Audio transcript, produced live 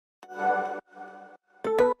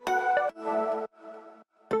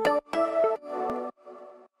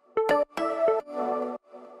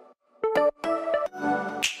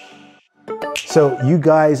So you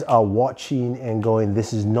guys are watching and going,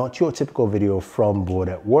 this is not your typical video from Bored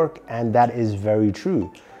at Work, and that is very true.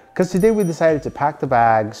 Because today we decided to pack the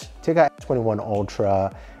bags, take our S21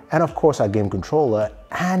 Ultra, and of course our game controller,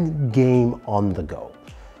 and game on the go.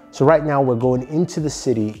 So right now we're going into the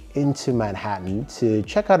city, into Manhattan, to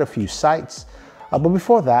check out a few sites. But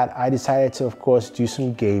before that, I decided to, of course, do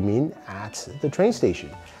some gaming at the train station.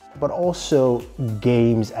 But also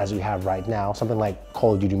games as we have right now, something like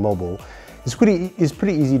Call of Duty Mobile, it's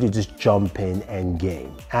pretty easy to just jump in and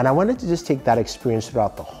game. And I wanted to just take that experience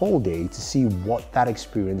throughout the whole day to see what that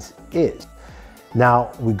experience is.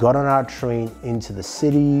 Now, we got on our train into the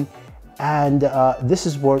city, and this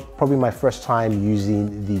is probably my first time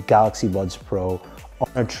using the Galaxy Buds Pro on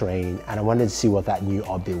a train, and I wanted to see what that new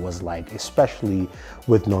update was like, especially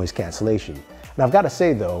with noise cancellation. And I've got to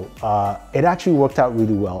say though, it actually worked out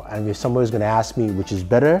really well. And if somebody's gonna ask me which is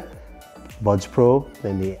better, Buds Pro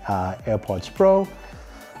than the AirPods Pro,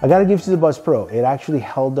 I gotta give it to the Buds Pro. It actually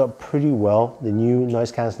held up pretty well. The new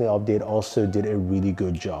noise cancelling update also did a really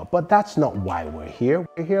good job. But that's not why we're here.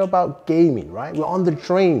 We're here about gaming, right? We're on the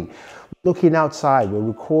train, looking outside, we're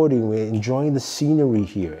recording, we're enjoying the scenery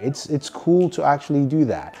here. It's cool to actually do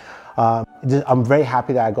that. I'm very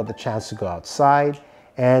happy that I got the chance to go outside,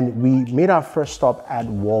 and we made our first stop at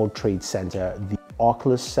World Trade Center, the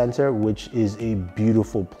Oculus Center, which is a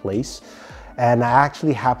beautiful place. And I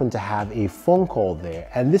actually happened to have a phone call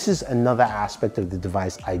there. And this is another aspect of the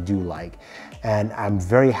device I do like. And I'm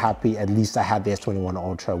very happy, at least I had the S21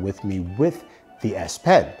 Ultra with me with the S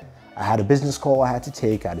Pen. I had a business call I had to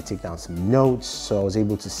take down some notes, so I was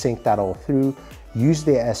able to sync that all through, use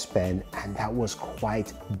the S Pen, and that was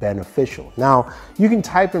quite beneficial. Now, you can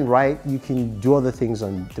type and write, you can do other things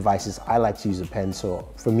on devices. I like to use a pen, so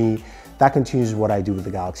for me, that continues what I do with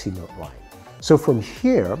the Galaxy Note line. So from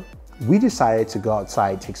here, we decided to go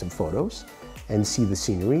outside, take some photos, and see the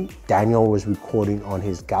scenery. Daniel was recording on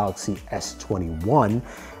his Galaxy S21,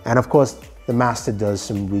 and of course, the Master does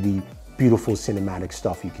some really beautiful cinematic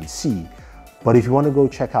stuff you can see. But if you want to go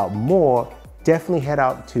check out more, definitely head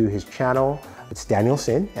out to his channel. It's Daniel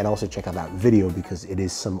Sin, and also check out that video because it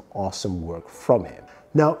is some awesome work from him.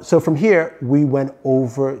 Now, so from here, we went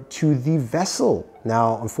over to the vessel.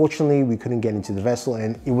 Now, unfortunately, we couldn't get into the vessel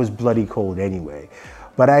and it was bloody cold anyway.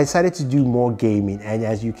 But I decided to do more gaming, and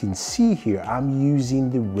as you can see here, I'm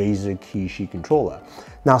using the Razer Kishi controller.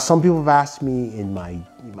 Now, some people have asked me in my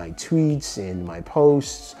tweets, in my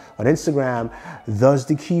posts on Instagram, does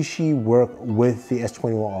the Kishi work with the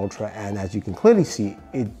S21 Ultra? And as you can clearly see,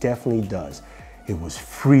 it definitely does. It was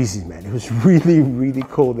freezing, man. It was really, really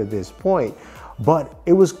cold at this point. But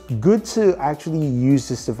it was good to actually use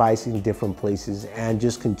this device in different places and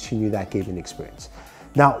just continue that gaming experience.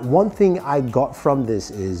 Now, one thing I got from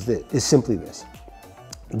this is simply this.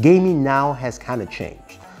 Gaming now has kind of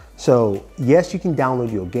changed. So yes, you can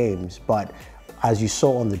download your games, but as you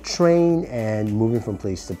saw on the train and moving from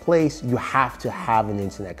place to place, you have to have an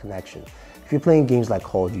internet connection. If you're playing games like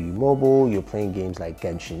Call of Duty Mobile, you're playing games like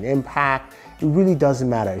Genshin Impact, it really doesn't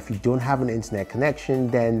matter. If you don't have an internet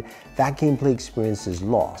connection, then that gameplay experience is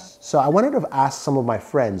lost. So I wanted to ask some of my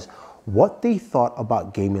friends what they thought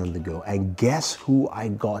about gaming on the go, and guess who I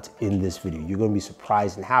got in this video. You're gonna be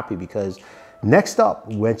surprised and happy because next up,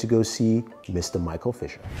 we went to go see Mr. Michael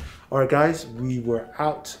Fisher. All right, guys, we were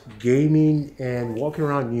out gaming and walking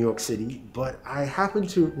around New York City, but I happened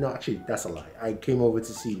to, no, actually, that's a lie. I came over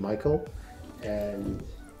to see Michael, and...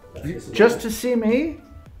 Just to see me?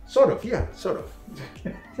 Sort of, yeah, sort of.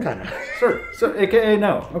 Kind of. Sure, so AKA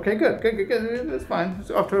no. Okay, good. That's fine.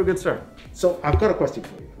 It's off to a good start. So I've got a question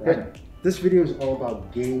for you, right? Okay. This video is all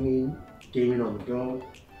about gaming on the go.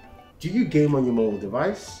 Do you game on your mobile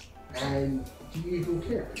device? And do you even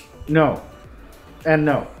care? No. And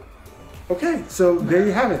no. Okay, so there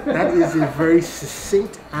you have it. That is a very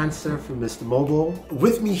succinct answer from Mr. Mobile.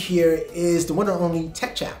 With me here is the one and only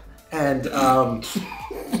Tech Chap. And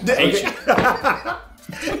this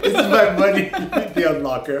is my buddy, the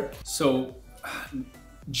Unlocker. So,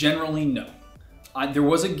 generally no. There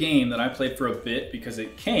was a game that I played for a bit because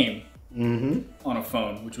it came on a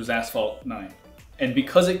phone, which was Asphalt 9. And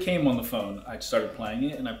because it came on the phone, I started playing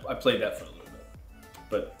it, and I played that for a little bit.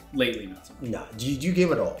 But lately, not so much. Nah, do you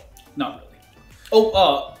game at all? Not really.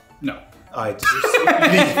 Oh, no. All right,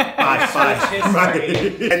 fine.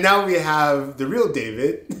 Right. And now we have the real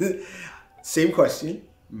David. Same question.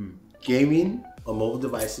 Gaming on mobile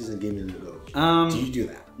devices and gaming on the go? Do you do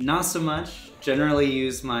that? Not so much. Generally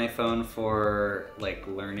use my phone for like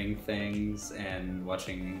learning things and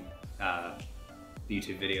watching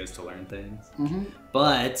YouTube videos to learn things.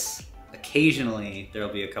 But occasionally there'll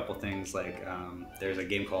be a couple things like there's a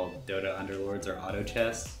game called Dota Underlords or Auto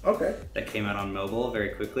Chess. Okay. That came out on mobile very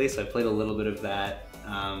quickly, so I played a little bit of that.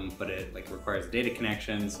 But it like requires a data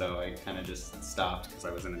connection, so I kind of just stopped because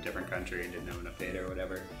I was in a different country and didn't have enough data or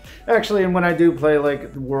whatever. Actually, and when I do play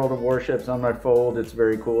like World of Warships on my Fold, it's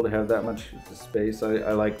very cool to have that much space.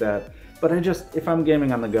 I like that. But if I'm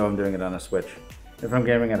gaming on the go, I'm doing it on a Switch. If I'm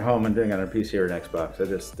gaming at home, I'm doing it on a PC or an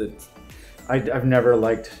Xbox. I've never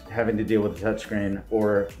liked having to deal with a touchscreen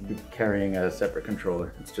or carrying a separate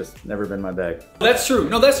controller. It's just never been my bag. That's true.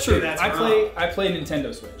 No, that's true. That's I play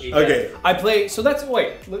Nintendo Switch. Okay. I play, so that's,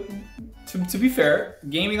 wait, look, to be fair,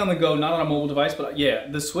 gaming on the go, not on a mobile device, but yeah,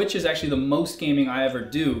 the Switch is actually the most gaming I ever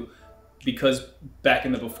do, because back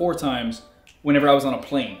in the before times, whenever I was on a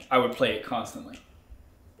plane, I would play it constantly.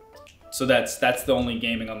 So that's the only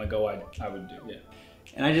gaming on the go I would do, yeah.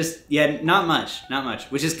 And not much,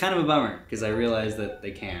 which is kind of a bummer because I realize that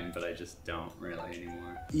they can, but I just don't really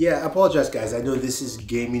anymore. Yeah, I apologize guys. I know this is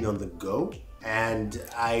gaming on the go, and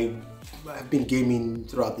I've been gaming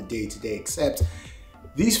throughout the day today, except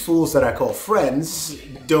these fools that I call friends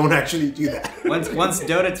don't actually do that. Once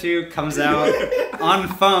Dota 2 comes out on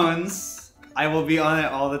phones, I will be on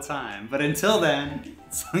it all the time. But until then,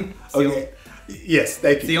 it's okay. Yes,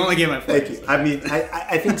 thank you. It's the only game I play. Thank you. I mean,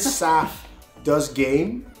 I think Saf does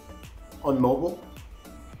game on mobile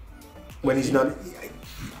when he's not.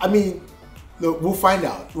 I mean, look, we'll find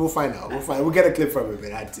out. We'll get a clip from him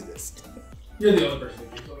and add to this. You're the only person.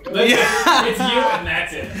 Yeah. It's you and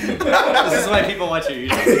that's it. This is why people watch your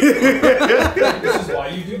YouTube. This is why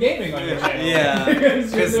you do gaming on your channel. Yeah,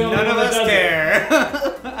 because none of us care.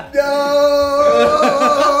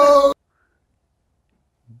 No.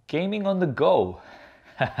 Gaming on the go.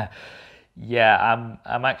 Yeah,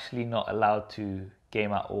 I'm actually not allowed to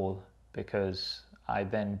game at all because I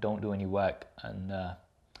then don't do any work and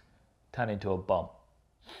turn into a bum.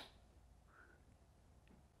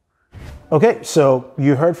 Okay, so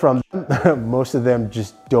you heard from them. Most of them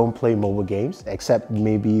just don't play mobile games, except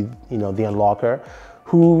maybe, you know, the unlocker,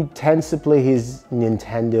 who tends to play his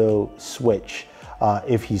Nintendo Switch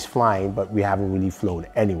if he's flying, but we haven't really flown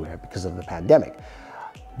anywhere because of the pandemic.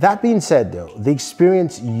 That being said though, the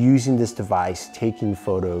experience using this device, taking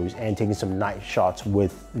photos and taking some nice shots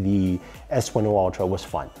with the S21 Ultra was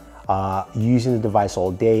fun. Using the device all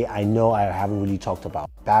day, I know I haven't really talked about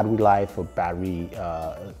battery life or battery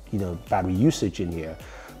usage in here,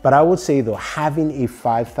 but I would say though, having a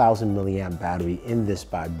 5,000 milliamp battery in this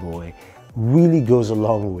bad boy really goes a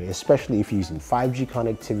long way, especially if you're using 5G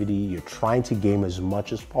connectivity, you're trying to game as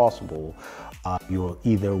much as possible, you're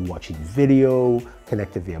either watching video,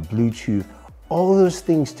 connected via Bluetooth, all those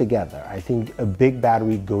things together. I think a big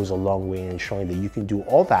battery goes a long way in ensuring that you can do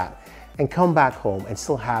all that and come back home and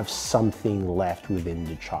still have something left within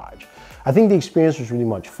the charge. I think the experience was really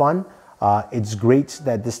much fun. It's great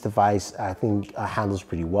that this device, I think, handles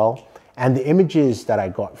pretty well. And the images that I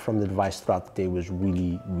got from the device throughout the day was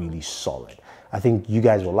really, really solid. I think you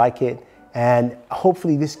guys will like it. And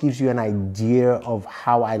hopefully this gives you an idea of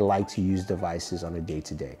how I like to use devices on a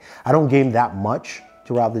day-to-day. I don't game that much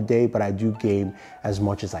throughout the day, but I do game as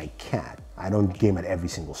much as I can. I don't game at every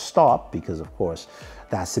single stop because of course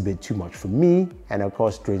that's a bit too much for me and of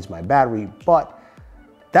course drains my battery, but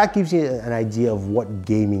that gives you an idea of what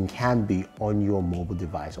gaming can be on your mobile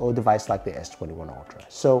device or a device like the S21 Ultra.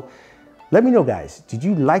 So let me know guys, did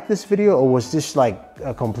you like this video or was this like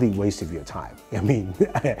a complete waste of your time? I mean,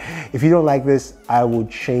 if you don't like this, I will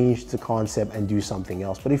change the concept and do something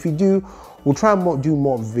else. But if you do, we'll try and do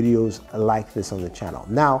more videos like this on the channel.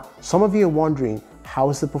 Now, some of you are wondering, how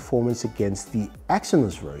is the performance against the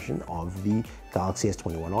Exynos version of the Galaxy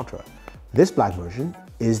S21 Ultra? This black version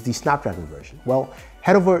is the Snapdragon version. Well,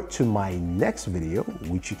 head over to my next video,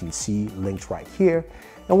 which you can see linked right here,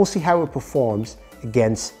 and we'll see how it performs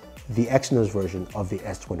against the Exynos version of the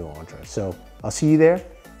S21 Ultra. So I'll see you there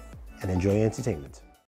and enjoy your entertainment.